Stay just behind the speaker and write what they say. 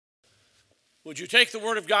Would you take the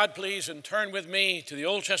Word of God, please, and turn with me to the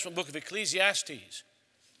Old Testament book of Ecclesiastes.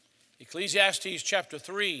 Ecclesiastes chapter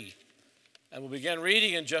 3. And we'll begin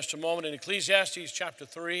reading in just a moment in Ecclesiastes chapter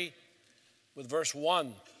 3 with verse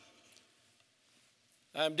 1.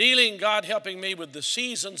 I'm dealing, God helping me, with the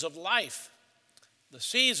seasons of life. The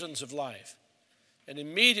seasons of life. And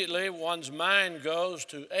immediately one's mind goes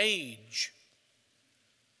to age.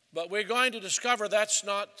 But we're going to discover that's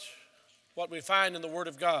not what we find in the Word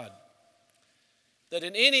of God. That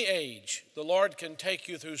in any age, the Lord can take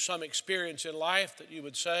you through some experience in life that you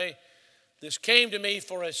would say, this came to me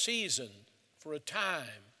for a season, for a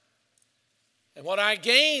time. And what I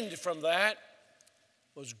gained from that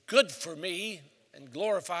was good for me and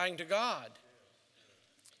glorifying to God.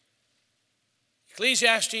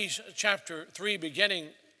 Ecclesiastes chapter 3, beginning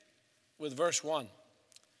with verse 1.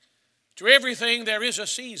 To everything there is a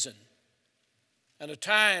season, and a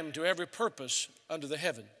time to every purpose under the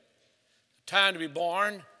heaven. A time to be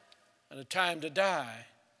born, and a time to die.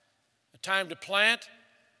 A time to plant,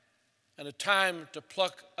 and a time to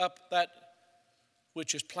pluck up that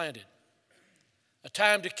which is planted. A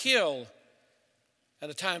time to kill,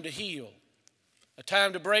 and a time to heal. A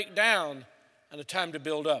time to break down, and a time to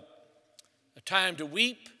build up. A time to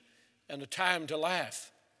weep, and a time to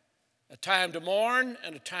laugh. A time to mourn,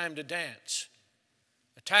 and a time to dance.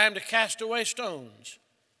 A time to cast away stones,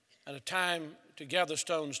 and a time to gather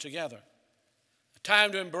stones together. A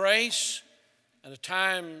time to embrace, and a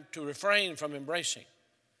time to refrain from embracing.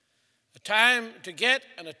 A time to get,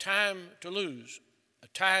 and a time to lose. A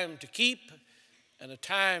time to keep, and a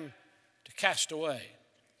time to cast away.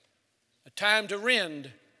 A time to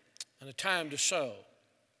rend, and a time to sow.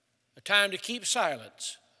 A time to keep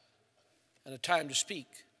silence, and a time to speak.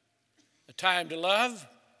 A time to love,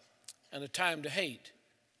 and a time to hate.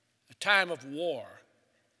 A time of war,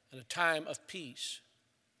 and a time of peace.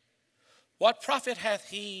 What profit hath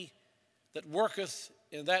he that worketh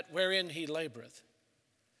in that wherein he laboureth?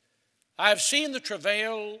 I have seen the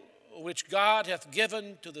travail which God hath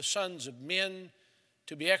given to the sons of men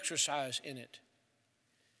to be exercised in it.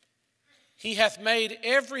 He hath made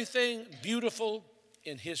everything beautiful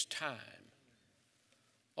in his time.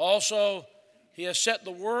 Also, he has set the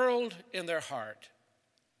world in their heart,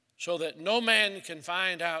 so that no man can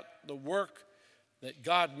find out the work that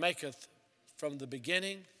God maketh from the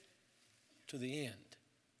beginning to the end.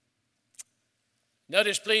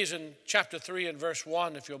 Notice, please, in chapter 3 and verse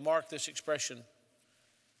 1, if you'll mark this expression,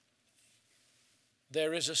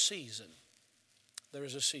 there is a season. There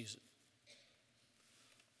is a season.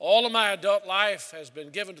 All of my adult life has been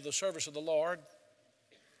given to the service of the Lord.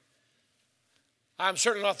 I'm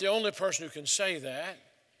certainly not the only person who can say that.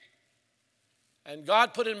 And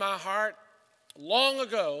God put in my heart long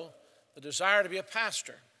ago the desire to be a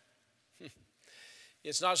pastor.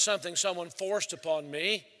 It's not something someone forced upon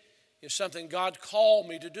me. It's something God called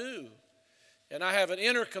me to do. And I have an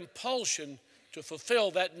inner compulsion to fulfill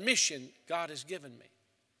that mission God has given me.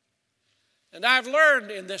 And I've learned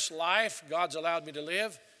in this life God's allowed me to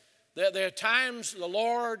live that there are times the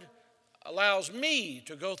Lord allows me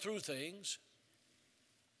to go through things,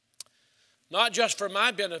 not just for my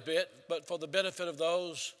benefit, but for the benefit of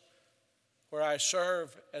those where I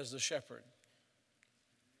serve as the shepherd.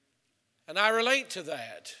 And I relate to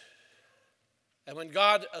that. And when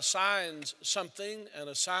God assigns something and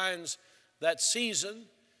assigns that season,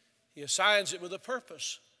 he assigns it with a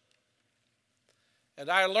purpose. And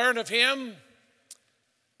I learn of him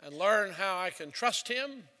and learn how I can trust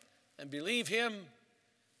him and believe him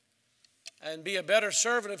and be a better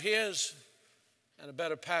servant of his and a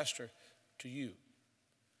better pastor to you.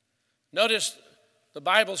 Notice the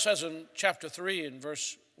Bible says in chapter 3 in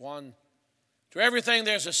verse 1, to everything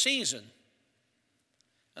there's a season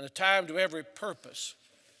and a time to every purpose.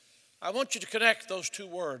 I want you to connect those two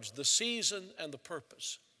words, the season and the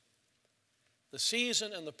purpose. The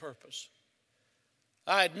season and the purpose.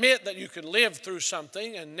 I admit that you can live through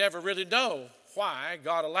something and never really know why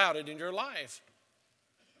God allowed it in your life.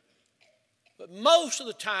 But most of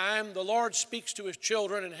the time, the Lord speaks to his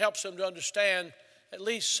children and helps them to understand at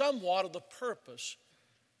least somewhat of the purpose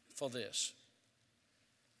for this.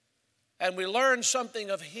 And we learn something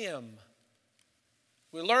of him.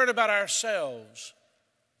 We learn about ourselves.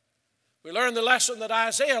 We learn the lesson that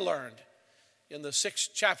Isaiah learned in the 6th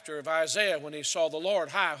chapter of Isaiah when he saw the Lord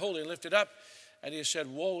high, holy, and lifted up, and he said,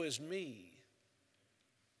 woe is me.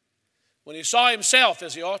 When he saw himself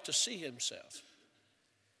as he ought to see himself.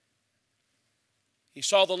 He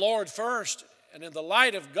saw the Lord first, and in the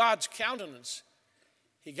light of God's countenance,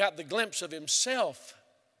 he got the glimpse of himself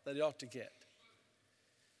that he ought to get.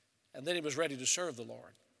 And then he was ready to serve the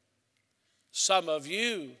Lord. Some of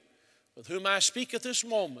you with whom I speak at this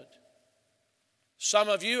moment, some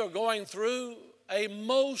of you are going through a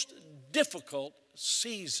most difficult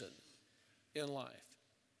season in life.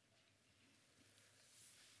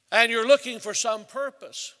 And you're looking for some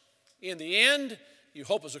purpose. In the end, you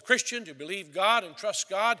hope as a Christian to believe God and trust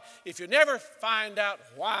God. If you never find out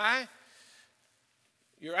why,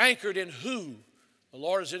 you're anchored in who. The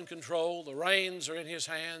Lord is in control. The reins are in His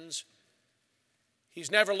hands.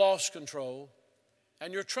 He's never lost control.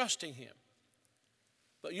 And you're trusting Him.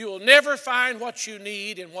 But you will never find what you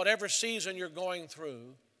need in whatever season you're going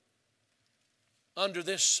through under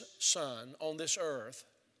this sun, on this earth,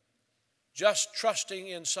 just trusting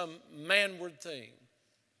in some manward thing.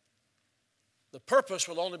 The purpose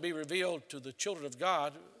will only be revealed to the children of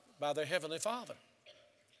God by their Heavenly Father.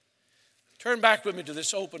 Turn back with me to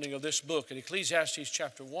this opening of this book in Ecclesiastes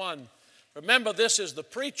chapter 1. Remember, this is the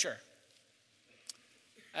preacher.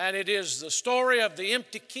 And it is the story of the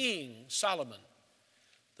empty king, Solomon.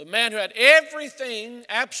 The man who had everything,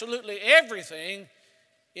 absolutely everything,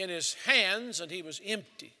 in his hands, and he was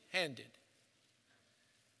empty-handed.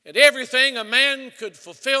 And everything a man could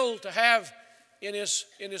fulfill to have in his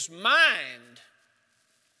mind.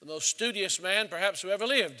 The most studious man perhaps who ever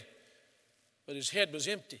lived. But his head was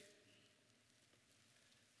empty.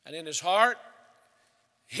 And in his heart,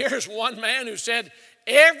 here's one man who said,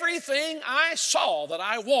 everything I saw that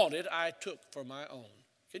I wanted, I took for my own.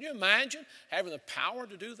 Can you imagine having the power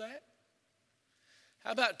to do that?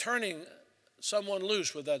 How about turning someone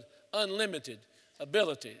loose with that unlimited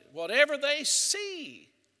ability? Whatever they see,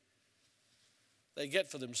 they get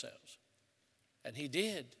for themselves. And he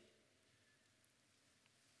did.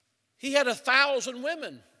 He had 1,000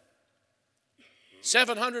 women,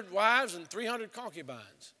 700 wives, and 300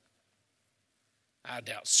 concubines. I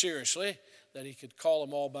doubt seriously that he could call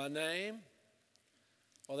them all by name.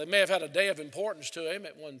 Well, they may have had a day of importance to him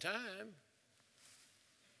at one time.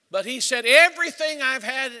 But he said, everything I've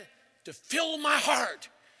had to fill my heart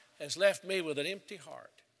has left me with an empty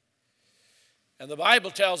heart. And the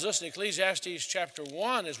Bible tells us in Ecclesiastes chapter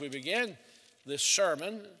 1, as we begin this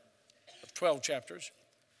sermon of 12 chapters,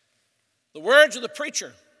 the words of the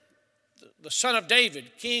preacher, the son of David,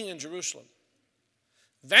 king in Jerusalem.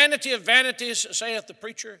 Vanity of vanities, saith the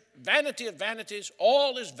preacher, vanity of vanities,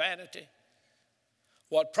 all is vanity.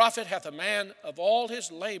 What profit hath a man of all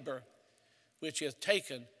his labor which he hath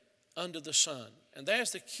taken under the sun? And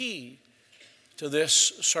there's the key to this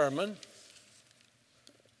sermon.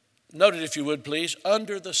 Note it if you would please,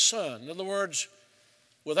 under the sun. In other words,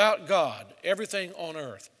 without God, everything on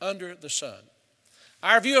earth, under the sun.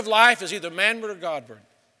 Our view of life is either manward or Godward.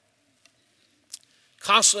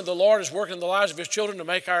 Constantly the Lord is working in the lives of His children to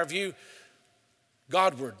make our view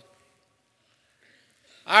Godward.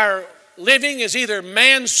 Our living is either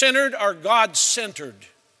man-centered or God-centered.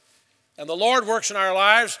 And the Lord works in our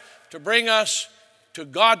lives to bring us to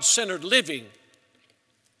God-centered living,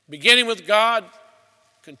 beginning with God,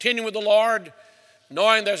 continuing with the Lord,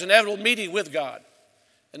 knowing there's an inevitable meeting with God,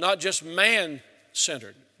 and not just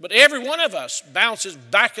man-centered. But every one of us bounces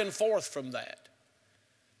back and forth from that.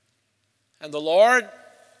 And the Lord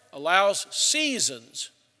allows seasons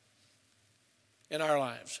in our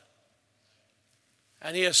lives.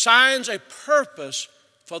 And He assigns a purpose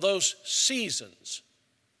for those seasons.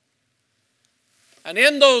 And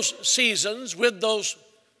in those seasons, with those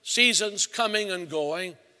seasons coming and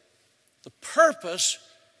going, the purpose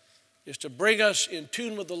is to bring us in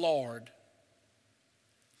tune with the Lord,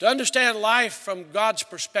 to understand life from God's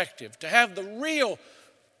perspective, to have the real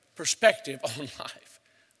perspective on life,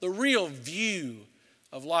 the real view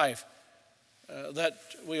of life that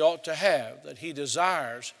we ought to have, that He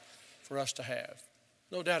desires for us to have.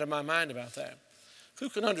 No doubt in my mind about that. Who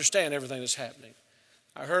can understand everything that's happening?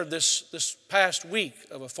 I heard this past week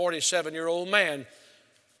of a 47-year-old man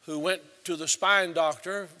who went to the spine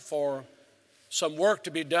doctor for some work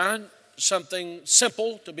to be done, something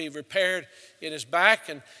simple to be repaired in his back,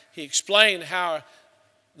 and he explained how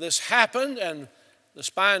this happened, and the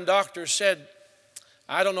spine doctor said,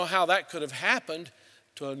 I don't know how that could have happened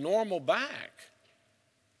to a normal back.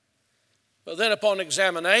 But then upon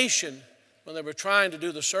examination, when they were trying to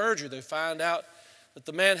do the surgery, they found out that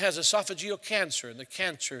the man has esophageal cancer, and the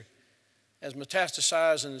cancer has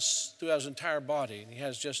metastasized throughout his entire body, and he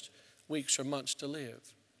has just weeks or months to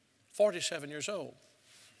live. 47 years old.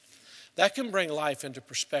 That can bring life into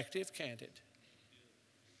perspective, can't it?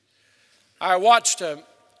 I watched a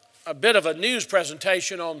bit of a news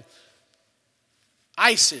presentation on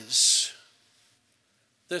ISIS,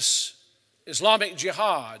 this Islamic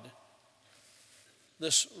Jihad,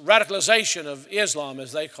 this radicalization of Islam,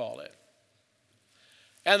 as they call it,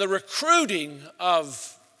 and the recruiting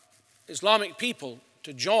of Islamic people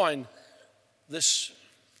to join this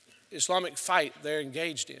Islamic fight they're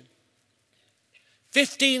engaged in.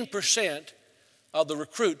 15% of the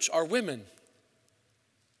recruits are women.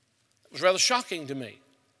 It was rather shocking to me.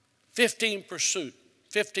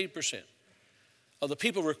 15% of the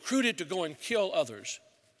people recruited to go and kill others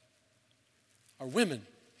are women.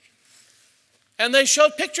 And they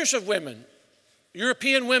showed pictures of women,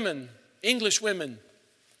 European women, English women.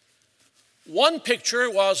 One picture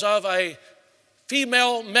was of a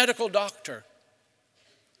female medical doctor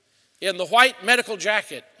in the white medical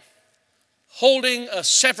jacket holding a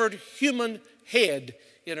severed human head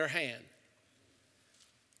in her hand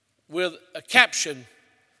with a caption,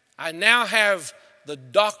 "I now have the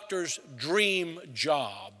doctor's dream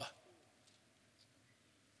job."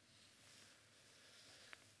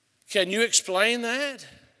 Can you explain that?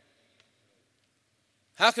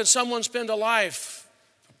 How can someone spend a life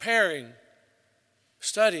preparing,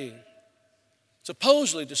 studying,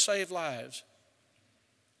 supposedly to save lives,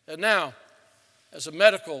 and now, as a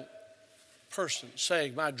medical person,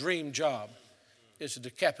 saying, "My dream job is to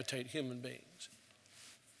decapitate human beings"?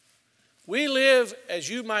 We live, as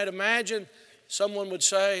you might imagine, someone would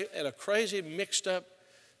say, in a crazy, mixed up,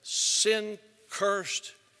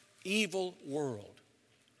 sin-cursed, evil world.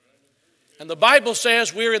 And the Bible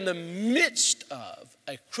says we're in the midst of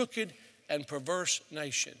a crooked and perverse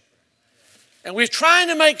nation. And we're trying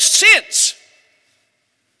to make sense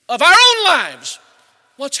of our own lives.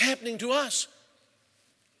 What's happening to us?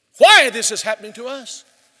 Why this is happening to us?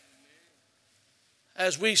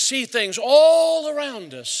 As we see things all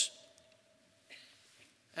around us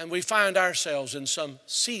and we find ourselves in some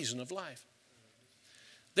season of life.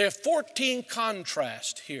 There are 14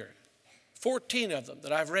 contrasts here, 14 of them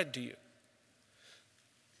that I've read to you.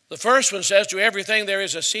 The first one says, "To everything there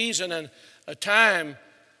is a season and a time,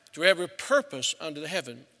 to every purpose under the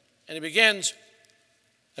heaven." And it begins,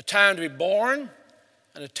 a time to be born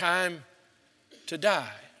and a time to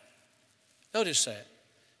die. Notice that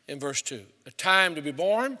in verse 2. A time to be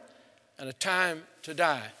born and a time to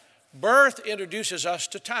die. Birth introduces us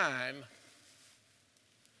to time.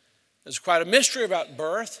 There's quite a mystery about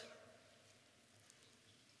birth.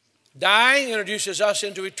 Dying introduces us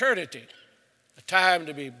into eternity. A time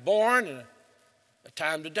to be born and a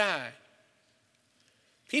time to die.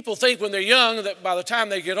 People think when they're young that by the time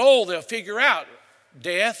they get old, they'll figure out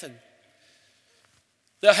death and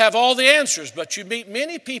they'll have all the answers. But you meet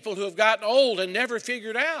many people who have gotten old and never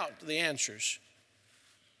figured out the answers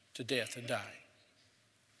to death and dying.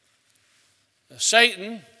 Now,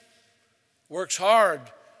 Satan works hard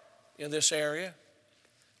in this area.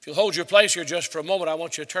 If you'll hold your place here just for a moment, I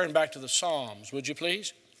want you to turn back to the Psalms, would you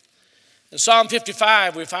please? In Psalm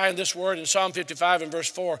 55, we find this word in Psalm 55 and verse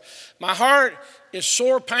 4. "My heart is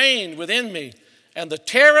sore pained within me, and the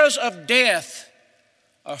terrors of death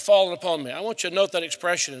are fallen upon me." I want you to note that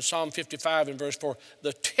expression in Psalm 55 and verse 4.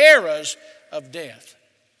 The terrors of death.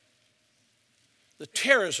 The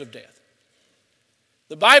terrors of death.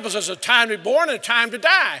 The Bible says a time to be born and a time to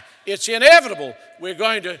die. It's inevitable. We're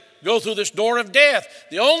going to go through this door of death.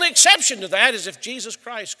 The only exception to that is if Jesus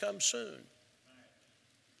Christ comes soon.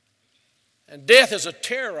 And death is a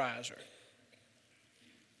terrorizer.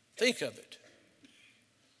 Think of it.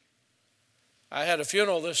 I had a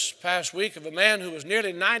funeral this past week of a man who was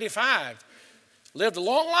nearly 95. Lived a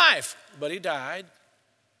long life, but he died.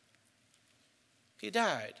 He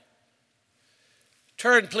died.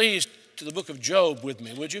 Turn, please, to the book of Job with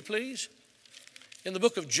me, would you please? In the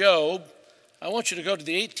book of Job, I want you to go to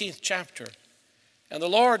the 18th chapter. And the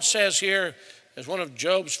Lord says here, as one of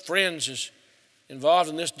Job's friends is involved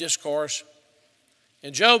in this discourse,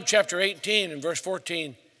 in Job chapter 18 and verse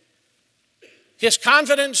 14, "His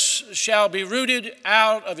confidence shall be rooted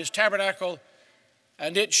out of his tabernacle,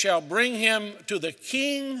 and it shall bring him to the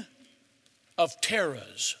king of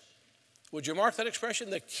terrors." Would you mark that expression?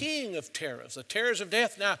 The king of terrors. The terrors of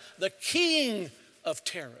death, now the king of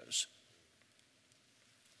terrors.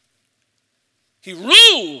 He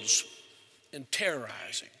rules in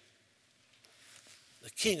terrorizing. The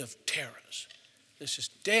king of terrors. This is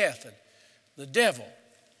death and the devil.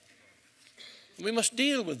 We must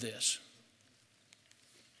deal with this.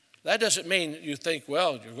 That doesn't mean you think,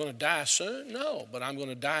 well, you're going to die soon. No, but I'm going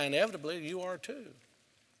to die inevitably. You are too.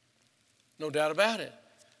 No doubt about it.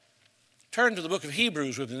 Turn to the book of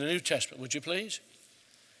Hebrews within the New Testament, would you please?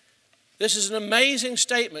 This is an amazing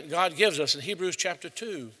statement God gives us in Hebrews chapter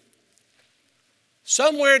 2.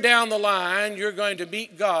 Somewhere down the line, you're going to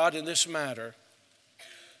meet God in this matter.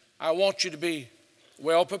 I want you to be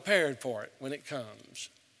well prepared for it when it comes.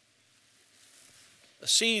 The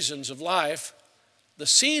seasons of life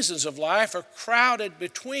are crowded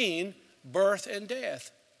between birth and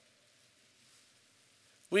death.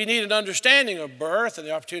 We need an understanding of birth and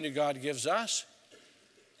the opportunity God gives us,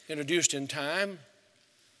 introduced in time.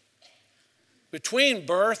 Between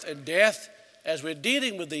birth and death, as we're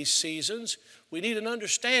dealing with these seasons, we need an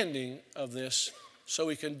understanding of this so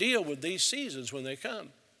we can deal with these seasons when they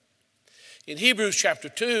come. In Hebrews chapter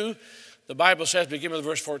 2, the Bible says, beginning with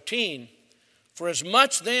verse 14, "For as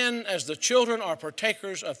much then as the children are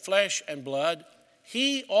partakers of flesh and blood,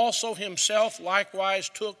 he also himself likewise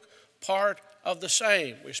took part of the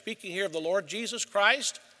same." We're speaking here of the Lord Jesus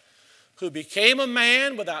Christ, who became a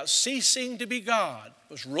man without ceasing to be God,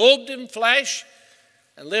 was robed in flesh,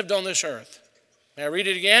 and lived on this earth. May I read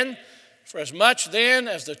it again? "For as much then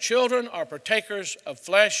as the children are partakers of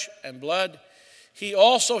flesh and blood, he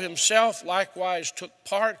also himself likewise took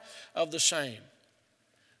part of the same,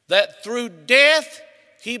 that through death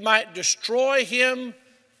he might destroy him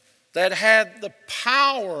that had the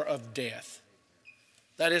power of death,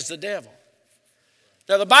 that is the devil."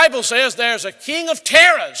 Now the Bible says there's a king of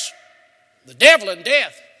terrors, the devil and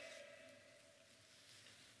death.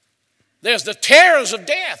 There's the terrors of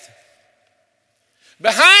death.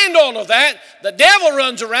 Behind all of that, the devil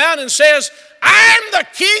runs around and says, "I'm the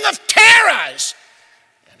king of terrors,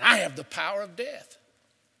 and I have the power of death."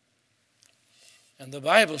 And the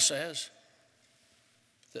Bible says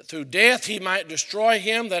that through death he might destroy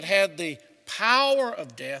him that had the power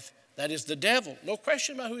of death, that is the devil. No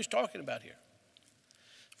question about who he's talking about here.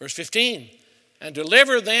 Verse 15, "And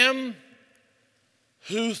deliver them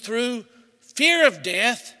who through fear of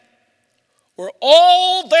death were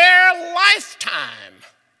all their lifetime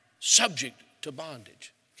subject to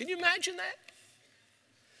bondage." Can you imagine that?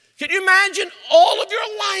 Can you imagine all of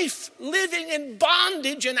your life living in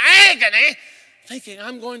bondage and agony, thinking,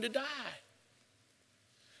 "I'm going to die"?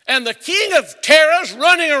 And the king of terrors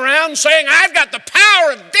running around saying, "I've got the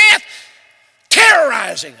power of death,"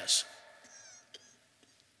 terrorizing us.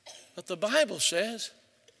 But the Bible says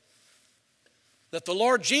that the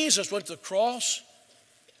Lord Jesus went to the cross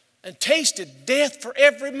and tasted death for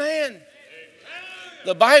every man.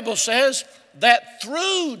 The Bible says that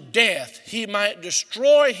through death he might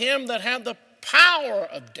destroy him that had the power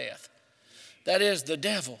of death, that is the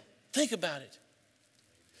devil. Think about it.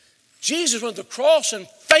 Jesus went to the cross and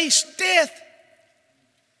faced death.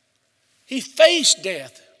 He faced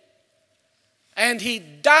death. And he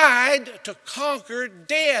died to conquer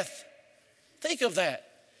death. Think of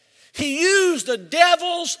that. He used the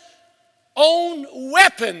devil's own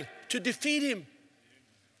weapon to defeat him.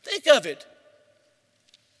 Think of it.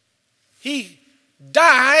 He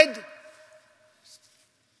died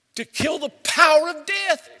to kill the power of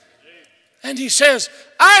death. And he says,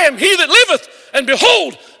 "I am he that liveth, and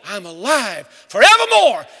behold, I'm alive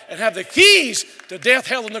forevermore, and have the keys to death,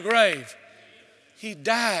 hell, and the grave." He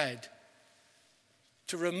died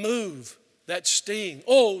to remove that sting.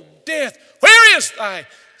 "Oh, death, where is thy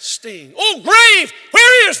sting? Oh, grave,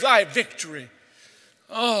 where is thy victory?"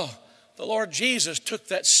 Oh, the Lord Jesus took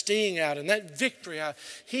that sting out and that victory out.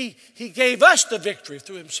 He gave us the victory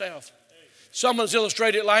through himself. Someone's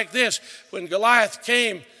illustrated it like this. When Goliath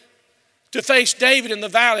came to face David in the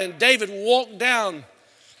valley, and David walked down,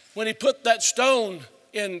 when he put that stone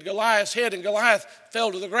in Goliath's head and Goliath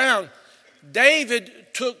fell to the ground,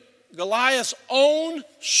 David took Goliath's own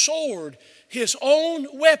sword, his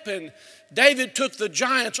own weapon. David took the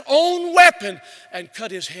giant's own weapon and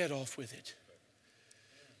cut his head off with it.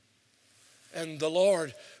 And the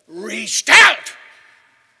Lord reached out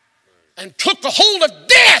and took a hold of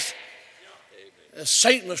death as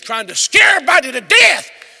Satan was trying to scare everybody to death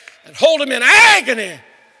and hold him in agony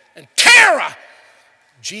and terror.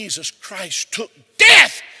 Jesus Christ took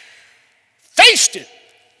death, faced it,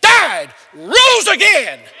 died, rose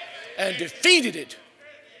again, and defeated it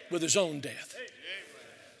with his own death.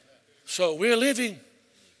 So we're living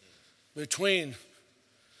between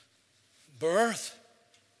birth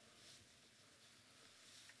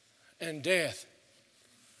and death.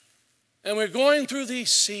 And we're going through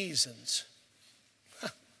these seasons.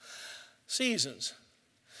 Seasons.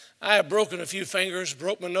 I have broken a few fingers,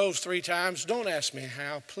 broke my nose 3 times. Don't ask me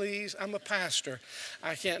how, please. I'm a pastor.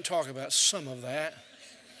 I can't talk about some of that.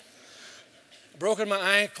 Broken my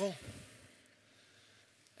ankle.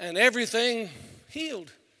 And everything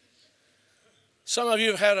healed. Some of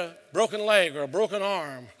you have had a broken leg or a broken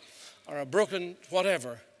arm or a broken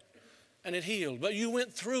whatever, and it healed. But you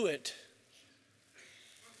went through it.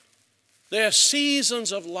 There are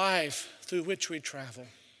seasons of life through which we travel.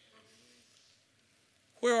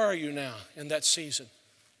 Where are you now in that season?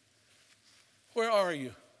 Where are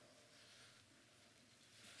you?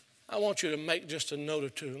 I want you to make just a note or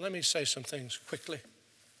two. Let me say some things quickly.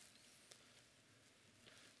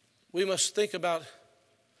 we must think about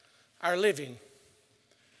our living.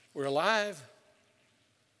 We're alive.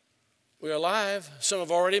 We're alive. Some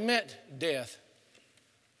have already met death.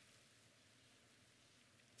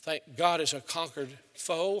 Thank God it's a conquered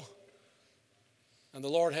foe, and the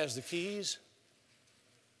Lord has the keys.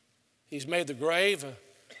 He's made the grave a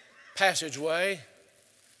passageway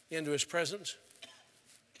into His presence.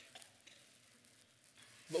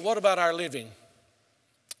 But what about our living?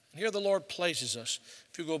 Here the Lord places us.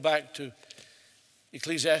 If you go back to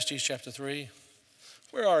Ecclesiastes chapter 3,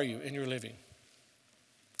 where are you in your living?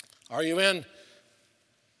 Are you in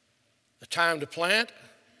the time to plant,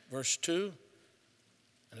 verse 2,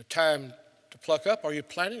 and a time to pluck up? Are you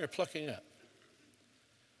planting or plucking up?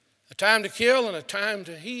 A time to kill and a time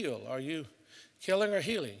to heal. Are you killing or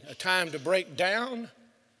healing? A time to break down,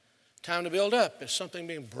 time to build up. Is something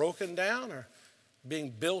being broken down or being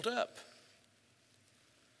built up?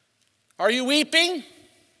 Are you weeping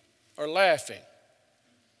or laughing?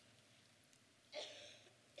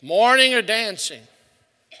 Mourning or dancing?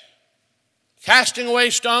 Casting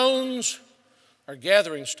away stones or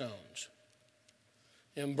gathering stones?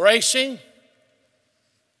 Embracing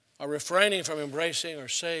or refraining from embracing or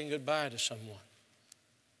saying goodbye to someone?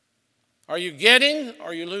 Are you getting or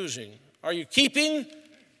are you losing? Are you keeping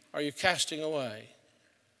or are you casting away?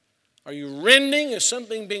 Are you rending? Is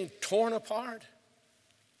something being torn apart?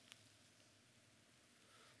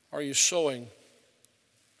 Are you sowing?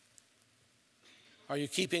 Are you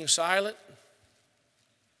keeping silent?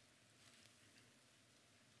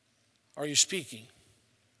 Are you speaking?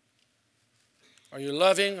 Are you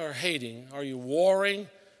loving or hating? Are you warring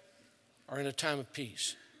or in a time of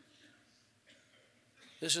peace?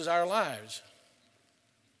 This is our lives.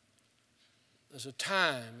 There's a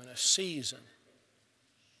time and a season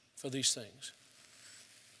for these things.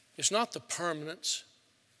 It's not the permanence.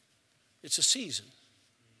 It's a season.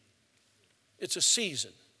 It's a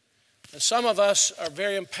season. And some of us are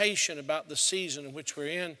very impatient about the season in which we're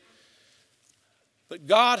in. But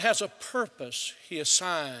God has a purpose He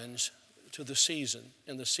assigns to the season,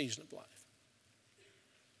 in the season of life.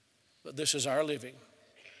 But this is our living.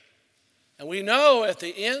 And we know at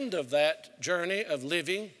the end of that journey of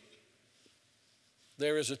living,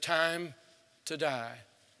 there is a time to die.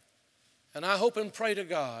 And I hope and pray to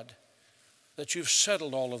God that you've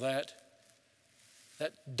settled all of that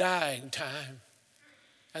dying time.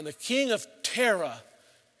 And the king of terror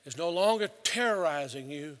is no longer terrorizing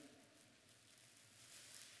you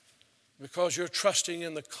because you're trusting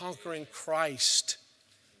in the conquering Christ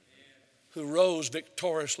who rose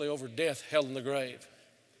victoriously over death, hell, and the grave.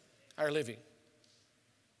 Our living.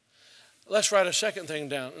 Let's write a second thing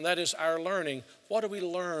down, and that is our learning. What are we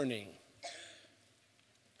learning?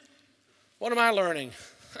 What am I learning?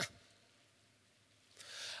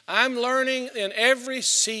 I'm learning in every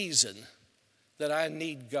season that I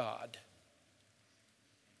need God.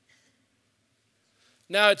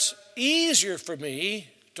 Now, it's easier for me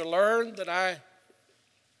to learn that I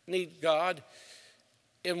need God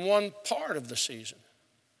in one part of the season.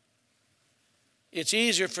 It's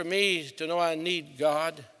easier for me to know I need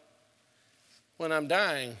God when I'm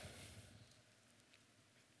dying,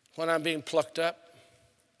 when I'm being plucked up,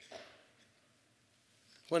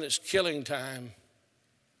 when it's killing time,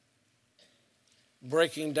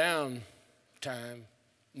 breaking down time,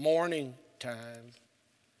 mourning time,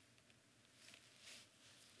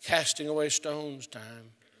 casting away stones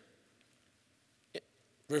time,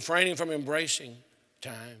 refraining from embracing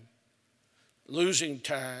time, losing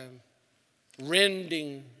time,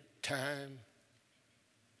 rending time,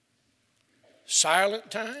 silent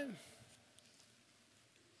time,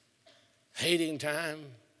 hating time,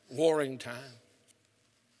 warring time.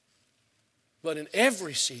 But in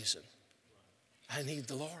every season, I need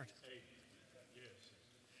the Lord.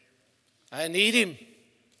 I need Him.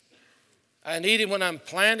 I need Him when I'm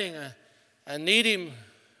planting. I need Him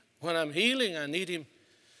when I'm healing. I need Him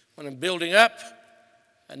when I'm building up.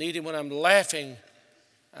 I need Him when I'm laughing.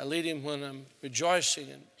 I need Him when I'm rejoicing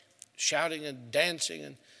and shouting and dancing.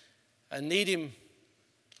 And I need Him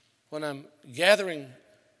when I'm gathering.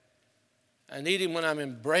 I need Him when I'm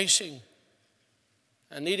embracing.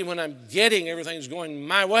 I need Him when I'm getting, everything's going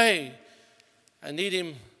my way. I need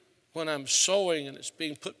Him when I'm sowing and it's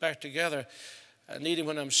being put back together. I need Him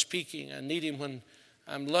when I'm speaking. I need Him when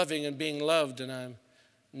I'm loving and being loved. And I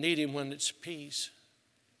need Him when it's peace.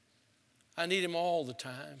 I need Him all the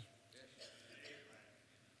time.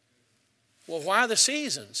 Well, why the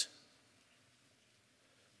seasons?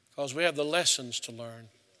 Because we have the lessons to learn.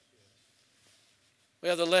 We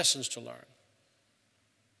have the lessons to learn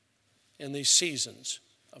in these seasons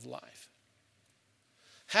of life.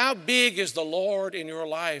 How big is the Lord in your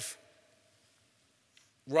life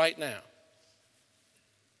right now.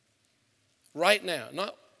 Right now.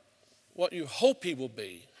 Not what you hope He will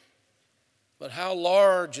be, but how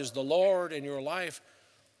large is the Lord in your life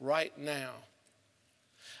right now.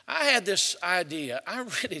 I had this idea, I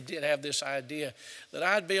really did have this idea, that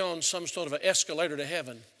I'd be on some sort of an escalator to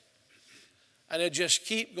heaven. And it'd just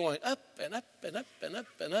keep going up and up and up and up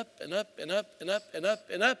and up and up and up and up and up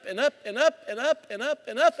and up and up and up and up and up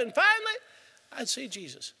and up, and finally I'd see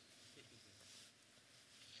Jesus.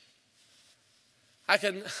 I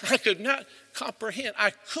could not comprehend.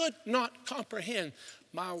 I could not comprehend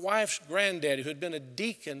my wife's granddaddy, who had been a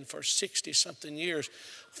deacon for 60-something years,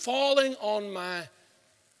 falling on my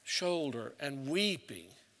shoulder and weeping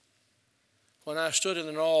when I stood in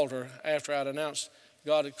an altar after I'd announced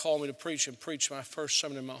God had called me to preach and preach my first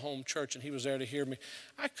sermon in my home church, and he was there to hear me.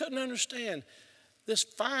 I couldn't understand this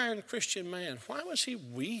fine Christian man. Why was he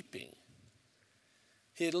weeping?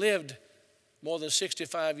 He had lived more than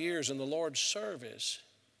 65 years in the Lord's service.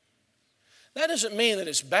 That doesn't mean that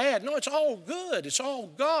it's bad. No, it's all good. It's all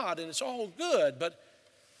God and it's all good. But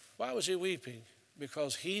why was he weeping?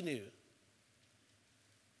 Because he knew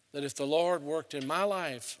that if the Lord worked in my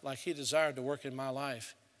life like he desired to work in my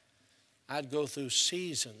life, I'd go through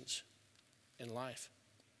seasons in life.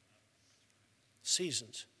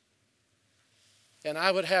 Seasons. And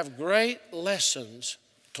I would have great lessons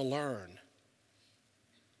to learn.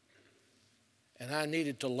 And I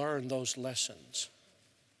needed to learn those lessons.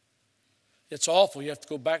 It's awful. You have to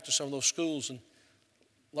go back to some of those schools and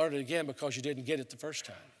learn it again because you didn't get it the first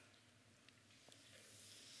time.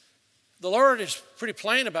 The Lord is pretty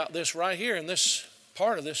plain about this right here in this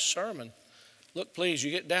part of this sermon. Look, please,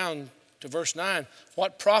 you get down to verse 9.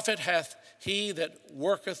 What profit hath he that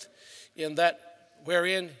worketh in that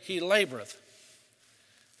wherein he laboreth?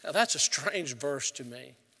 Now, that's a strange verse to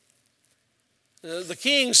me. The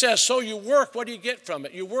king says, so you work, what do you get from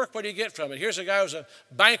it? You work, what do you get from it? Here's a guy who's a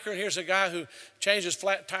banker, and here's a guy who changes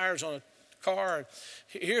flat tires on a car, and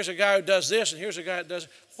here's a guy who does this, and here's a guy who does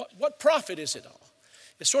what profit is it all?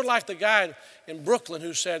 It's sort of like the guy in Brooklyn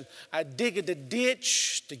who said, I digged a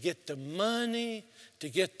ditch to get the money, to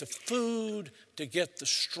get the food, to get the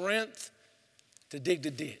strength to dig the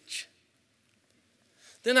ditch.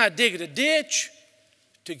 Then I digged a ditch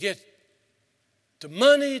to get the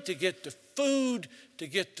money, to get the food, to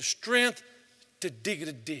get the strength to dig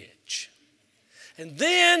a ditch. And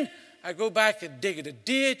then I go back and dig a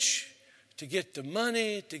ditch to get the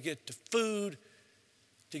money, to get the food,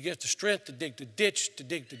 to get the strength to dig the ditch, to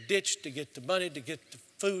dig the ditch, to get the money, to get the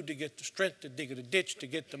food, to get the strength to dig a ditch, to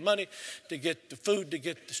get the money, to get the food, to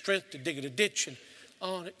get the strength to dig a ditch, and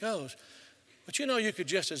on it goes. But you know, you could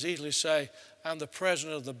just as easily say, I'm the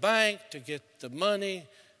president of the bank to get the money,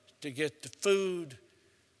 to get the food,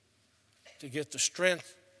 to get the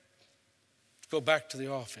strength to go back to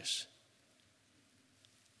the office.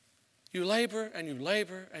 You labor and you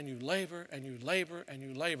labor and you labor and you labor and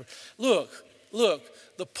you labor. Look,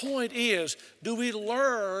 the point is, do we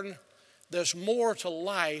learn there's more to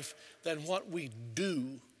life than what we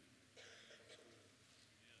do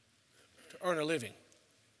to earn a living?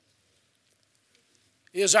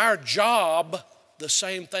 Is our job the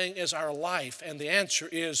same thing as our life? And the answer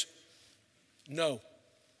is no.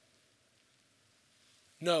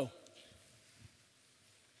 No.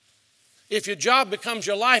 If your job becomes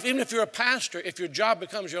your life, even if you're a pastor, if your job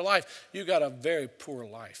becomes your life, you got a very poor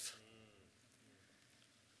life.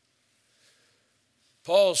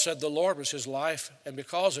 Paul said the Lord was his life, and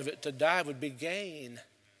because of it, to die would be gain.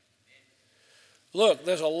 Look,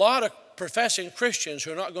 there's a lot of professing Christians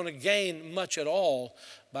who are not going to gain much at all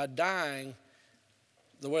by dying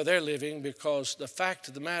the way they're living, because the fact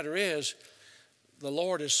of the matter is the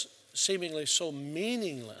Lord is seemingly so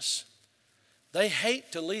meaningless. They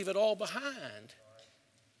hate to leave it all behind.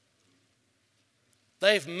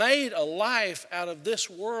 They've made a life out of this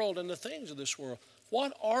world and the things of this world.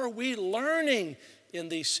 What are we learning in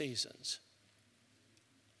these seasons?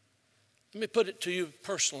 Let me put it to you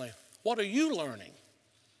personally. What are you learning?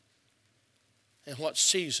 And what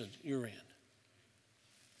season you're in?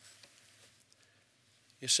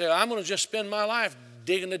 You say, I'm going to just spend my life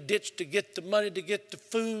digging a ditch to get the money, to get the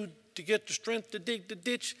food, to get the strength to dig the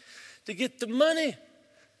ditch, to get the money,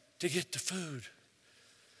 to get the food,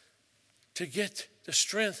 to get the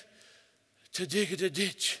strength to dig the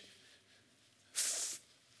ditch.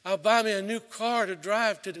 I'll buy me a new car to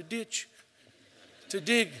drive to the ditch to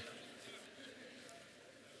dig.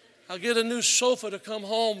 I'll get a new sofa to come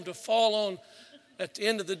home to fall on at the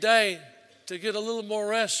end of the day to get a little more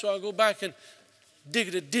rest, so I'll go back and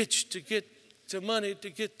dig the ditch to get the money, to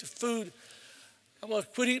get the food. I'm going to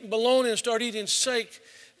quit eating bologna and start eating steak.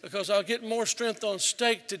 because I'll get more strength on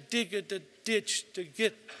stake to dig the ditch, to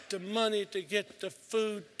get the money, to get the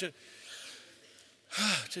food, to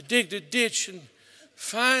dig the ditch. And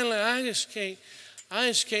finally, I just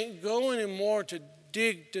can't go anymore to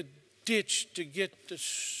dig the ditch, to get the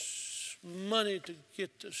money, to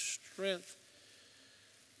get the strength.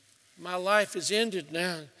 My life is ended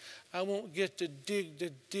now. I won't get to dig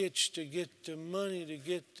the ditch, to get the money, to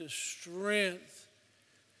get the strength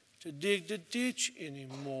to dig the ditch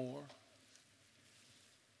anymore.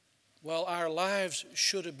 Well, our lives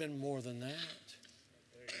should have been more than that.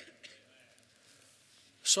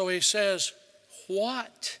 So he says,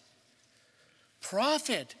 what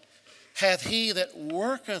profit hath he that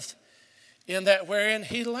worketh in that wherein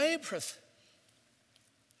he laboureth?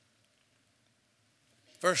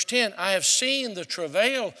 Verse 10, I have seen the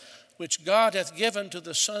travail which God hath given to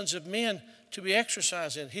the sons of men to be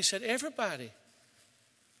exercised in. He said, everybody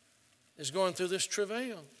is going through this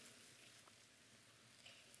travail.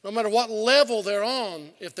 No matter what level they're on,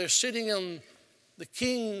 if they're sitting in the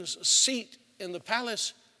king's seat in the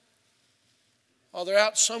palace, or they're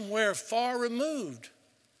out somewhere far removed,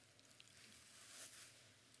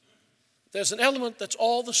 there's an element that's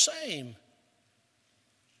all the same.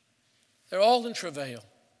 They're all in travail.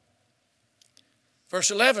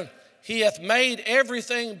 Verse 11, he hath made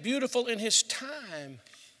everything beautiful in his time.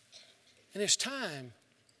 In his time.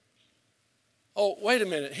 Oh, wait a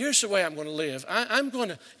minute. Here's the way I'm going to live. I'm going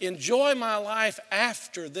to enjoy my life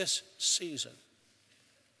after this season.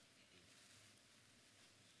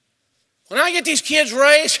 When I get these kids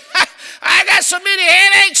raised, I got so many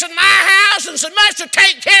headaches in my house and so much to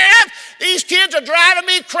take care of. These kids are driving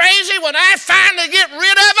me crazy. When I finally get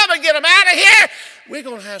rid of them and get them out of here, we're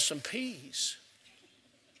going to have some peace.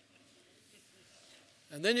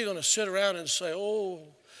 And then you're going to sit around and say, oh,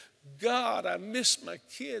 God, I miss my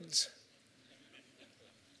kids.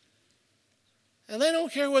 And they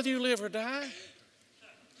don't care whether you live or die,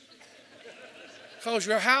 because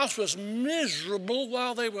your house was miserable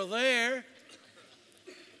while they were there.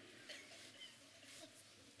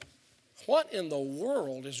 What in the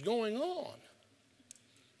world is going on?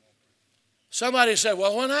 Somebody said,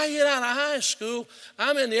 well, when I get out of high school,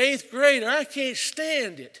 I'm in the 8th grade, I can't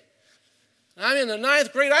stand it. I'm in the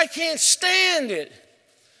 9th grade, I can't stand it.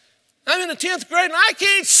 I'm in the 10th grade and I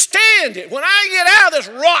can't stand it. When I get out of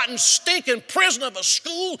this rotten, stinking prison of a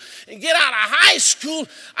school and get out of high school,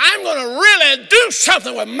 I'm going to really do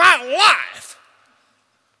something with my life.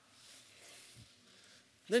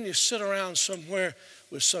 Then you sit around somewhere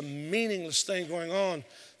with some meaningless thing going on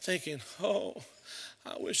thinking, oh,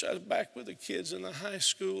 I wish I was back with the kids in the high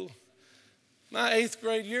school. My 8th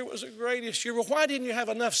grade year was the greatest year. Well, why didn't you have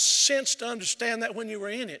enough sense to understand that when you were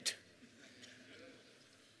in it?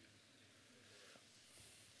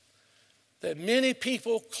 That many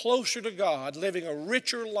people closer to God living a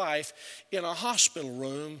richer life in a hospital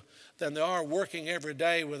room than they are working every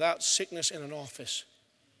day without sickness in an office.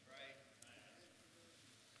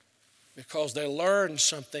 Because they learned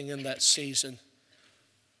something in that season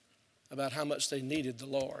about how much they needed the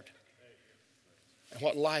Lord and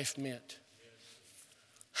what life meant.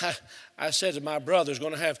 I said to my brother, he's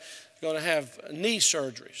going to have knee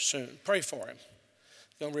surgery soon. Pray for him.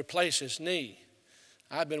 Going to replace his knee.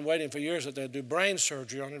 I've been waiting for years that they'd do brain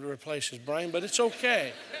surgery on him to replace his brain, but it's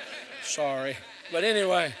okay. Sorry. But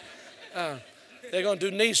anyway, they're going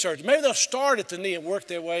to do knee surgery. Maybe they'll start at the knee and work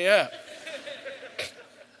their way up.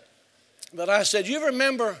 But I said, you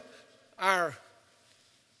remember our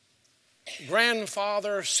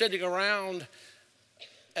grandfather sitting around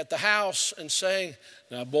at the house and saying,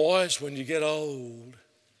 now boys, when you get old,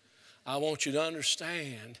 I want you to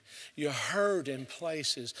understand you hurt in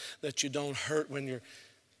places that you don't hurt when you're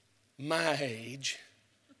my age.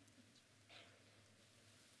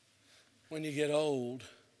 When you get old,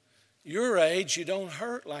 your age, you don't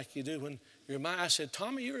hurt like you do when you're my. I said,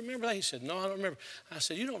 Tommy, you remember that? He said, no, I don't remember. I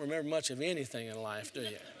said, you don't remember much of anything in life, do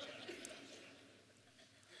you?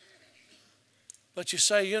 But you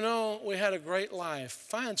say, you know, we had a great life.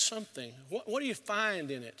 Find something. What do you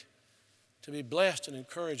find in it to be blessed and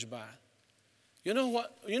encouraged by? You know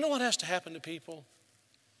what has to happen to people?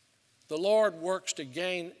 The Lord works to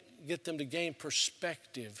get them to gain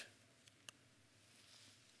perspective.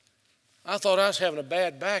 I thought I was having a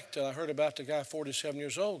bad back till I heard about the guy 47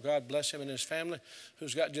 years old. God bless him and his family,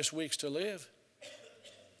 who's got just weeks to live.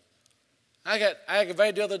 I got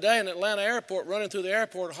aggravated the other day in Atlanta airport, running through the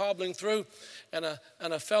airport, hobbling through, and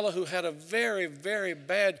a fellow who had a very, very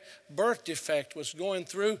bad birth defect was going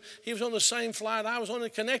through. He was on the same flight I was on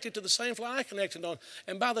and connected to the same flight I connected on.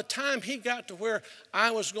 And by the time he got to where I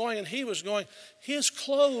was going and he was going, his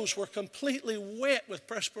clothes were completely wet with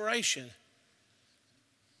perspiration.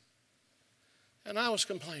 And I was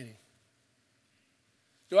complaining.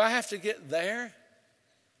 Do I have to get there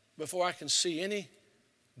before I can see any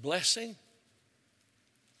blessing?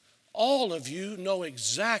 All of you know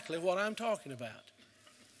exactly what I'm talking about.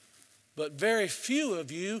 But very few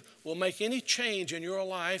of you will make any change in your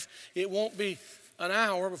life. It won't be an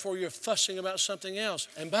hour before you're fussing about something else.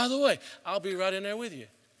 And by the way, I'll be right in there with you.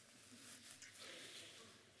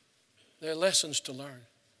 There are lessons to learn.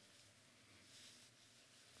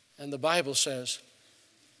 And the Bible says,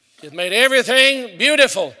 He hath made everything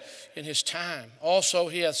beautiful in His time. Also,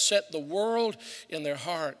 He hath set the world in their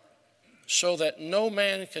heart, so that no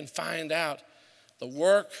man can find out the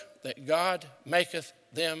work that God maketh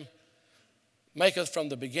from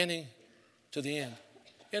the beginning to the end.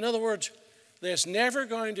 In other words, there's never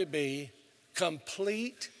going to be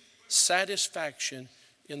complete satisfaction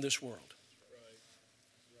in this world.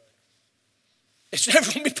 It's never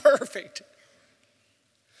going to be perfect.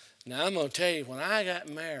 Now, I'm going to tell you, when I got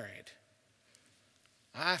married,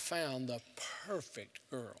 I found the perfect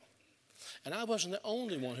girl. And I wasn't the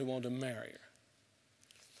only one who wanted to marry her.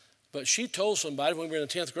 But she told somebody when we were in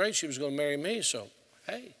the 10th grade she was going to marry me, so,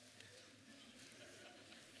 hey,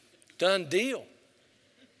 done deal.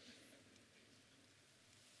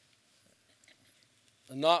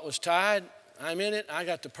 The knot was tied. I'm in it. I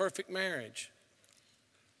got the perfect marriage.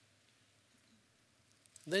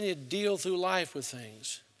 Then you deal through life with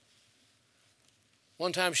things.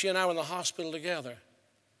 One time she and I were in the hospital together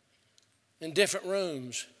in different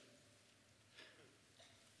rooms.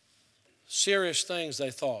 Serious things they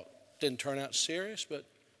thought. Didn't turn out serious, but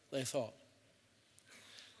they thought.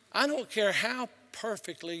 I don't care how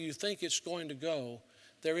perfectly you think it's going to go,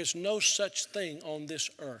 there is no such thing on this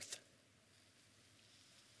earth.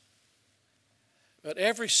 But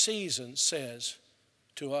every season says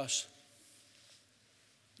to us,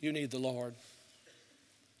 you need the Lord.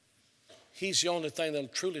 He's the only thing that will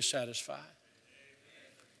truly satisfy.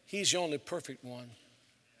 He's the only perfect one.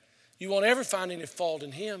 You won't ever find any fault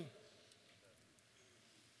in Him.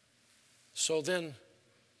 So then,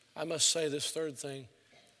 I must say this third thing,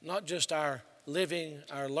 not just our living,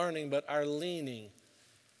 our learning, but our leaning.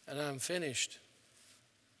 And I'm finished.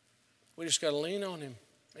 We just got to lean on Him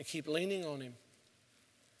and keep leaning on Him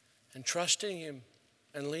and trusting Him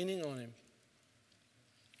and leaning on Him.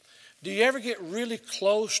 Do you ever get really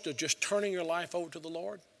close to just turning your life over to the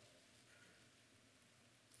Lord?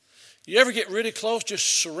 You ever get really close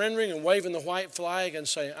just surrendering and waving the white flag and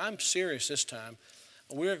saying, I'm serious this time.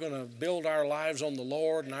 We're going to build our lives on the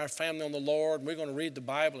Lord and our family on the Lord. And we're going to read the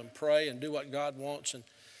Bible and pray and do what God wants and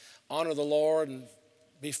honor the Lord and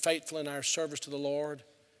be faithful in our service to the Lord.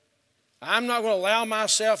 I'm not going to allow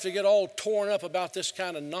myself to get all torn up about this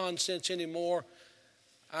kind of nonsense anymore.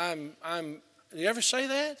 Do you ever say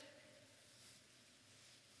that?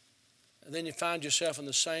 And then you find yourself in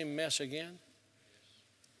the same mess again.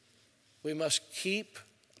 We must keep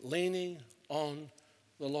leaning on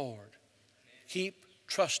the Lord. Keep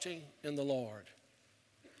trusting in the Lord.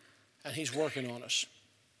 And He's working on us.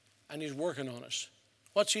 And He's working on us.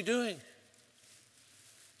 What's He doing?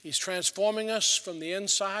 He's transforming us from the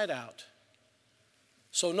inside out.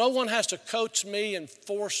 So no one has to coach me and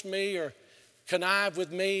force me or connive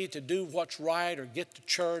with me to do what's right or get to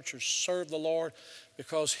church or serve the Lord,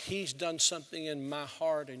 because He's done something in my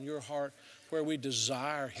heart and your heart where we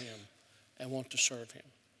desire Him and want to serve Him.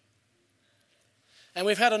 And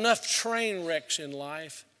we've had enough train wrecks in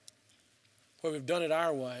life where we've done it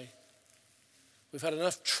our way. We've had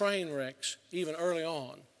enough train wrecks even early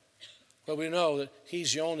on where we know that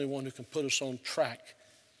He's the only one who can put us on track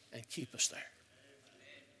and keep us there.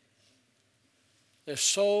 There's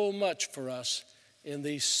so much for us in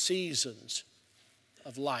these seasons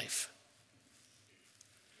of life.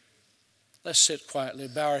 Let's sit quietly,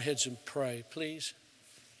 bow our heads and pray, please.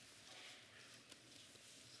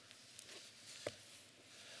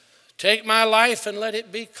 Take my life and let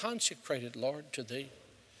it be consecrated, Lord, to Thee.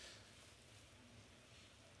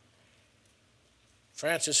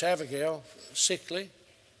 Frances Abigail, sickly,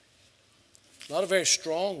 not a very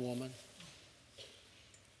strong woman,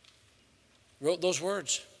 wrote those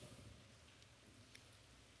words.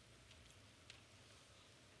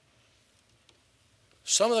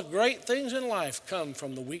 Some of the great things in life come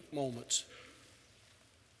from the weak moments.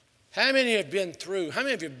 How many have been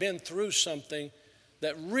through something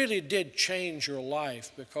that really did change your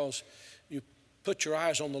life because you put your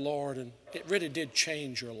eyes on the Lord and it really did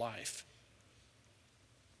change your life?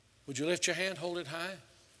 Would you lift your hand, hold it high?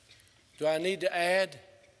 Do I need to add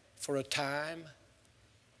for a time?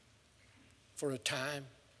 For a time?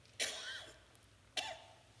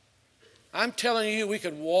 I'm telling you, we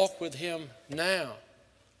could walk with Him now,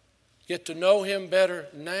 get to know Him better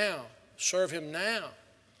now, serve Him now.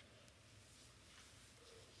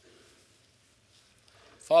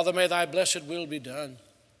 Father, may Thy blessed will be done.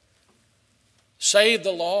 Save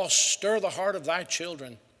the lost, stir the heart of Thy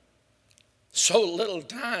children. So little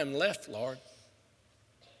time left, Lord.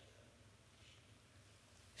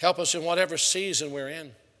 Help us in whatever season we're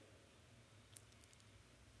in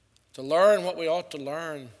to learn what we ought to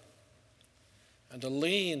learn and to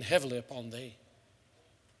lean heavily upon Thee.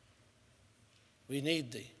 We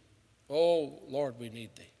need Thee. Oh, Lord, we need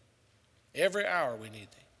Thee. Every hour we need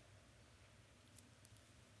Thee.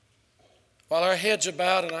 While our heads are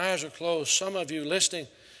bowed and eyes are closed, some of you listening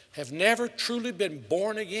have never truly been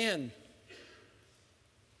born again.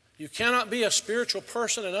 You cannot be a spiritual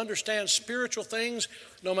person and understand spiritual things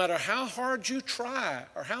no matter how hard you try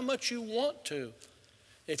or how much you want to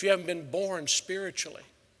if you haven't been born spiritually.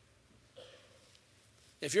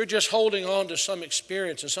 If you're just holding on to some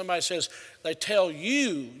experience and somebody says, they tell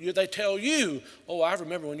you, oh, I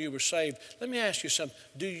remember when you were saved. Let me ask you something.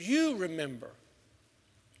 Do you remember?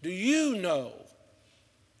 Do you know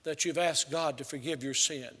that you've asked God to forgive your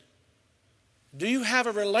sin? Do you have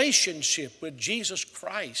a relationship with Jesus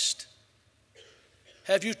Christ?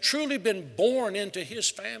 Have you truly been born into His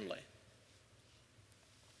family?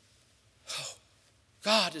 Oh,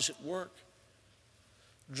 God is at work,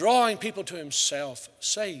 drawing people to Himself.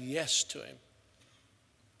 Say yes to Him.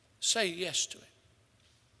 Say yes to Him.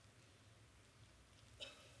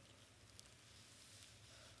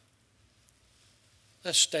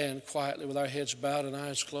 Let's stand quietly with our heads bowed and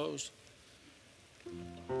eyes closed.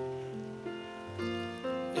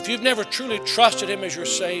 If you've never truly trusted Him as your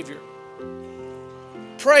Savior,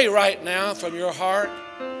 pray right now from your heart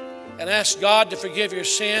and ask God to forgive your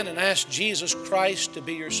sin and ask Jesus Christ to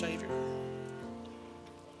be your Savior.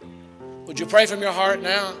 Would you pray from your heart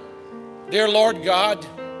now? Dear Lord God,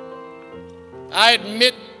 I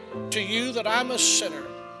admit to you that I'm a sinner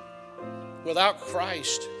without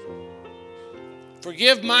Christ.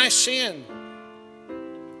 Forgive my sin.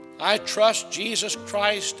 I trust Jesus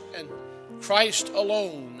Christ and Christ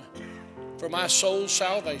alone for my soul's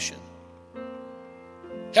salvation.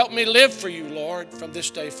 Help me live for you, Lord, from this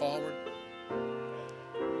day forward.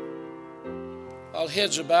 While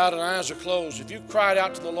heads are bowed and eyes are closed, if you cried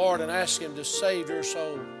out to the Lord and asked Him to save your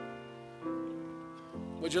soul,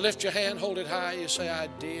 would you lift your hand, hold it high? You say, I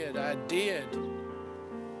did.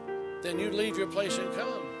 Then you leave your place and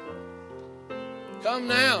come. Come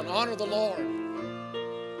now and honor the Lord.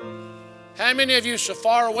 How many of you so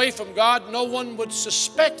far away from God, no one would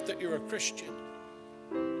suspect that you're a Christian?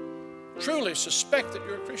 Truly suspect that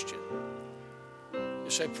you're a Christian. You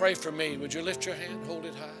say, pray for me. Would you lift your hand, hold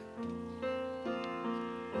it high?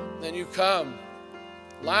 Then you come,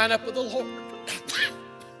 line up with the Lord.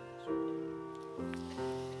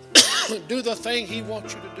 Do the thing He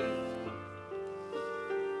wants you to do.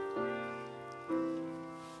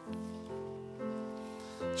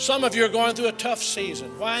 Some of you are going through a tough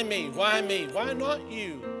season. Why me? Why me? Why not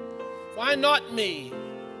you? Why not me?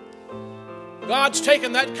 God's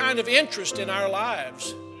taken that kind of interest in our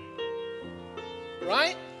lives.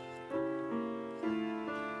 Right?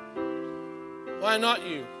 Why not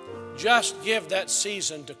you? Just give that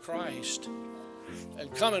season to Christ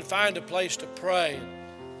and come and find a place to pray.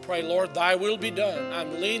 Pray, Lord, Thy will be done.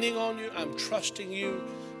 I'm leaning on you. I'm trusting you.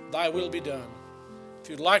 Thy will be done. If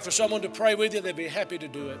you'd like for someone to pray with you, they'd be happy to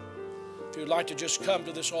do it. If you'd like to just come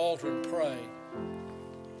to this altar and pray.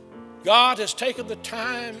 God has taken the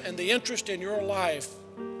time and the interest in your life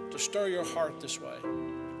to stir your heart this way.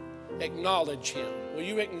 Acknowledge Him. Will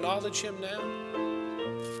you acknowledge Him now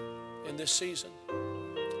in this season?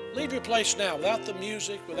 Leave your place now without the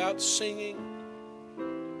music, without singing.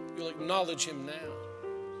 You'll acknowledge Him now.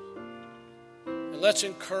 And let's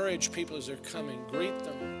encourage people as they're coming. Greet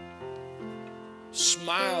them.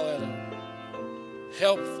 Smile at them.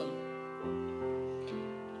 Help them.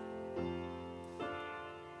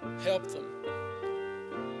 Help them.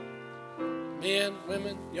 Men,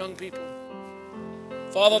 women, young people.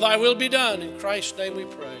 Father, Thy will be done. In Christ's name we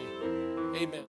pray. Amen.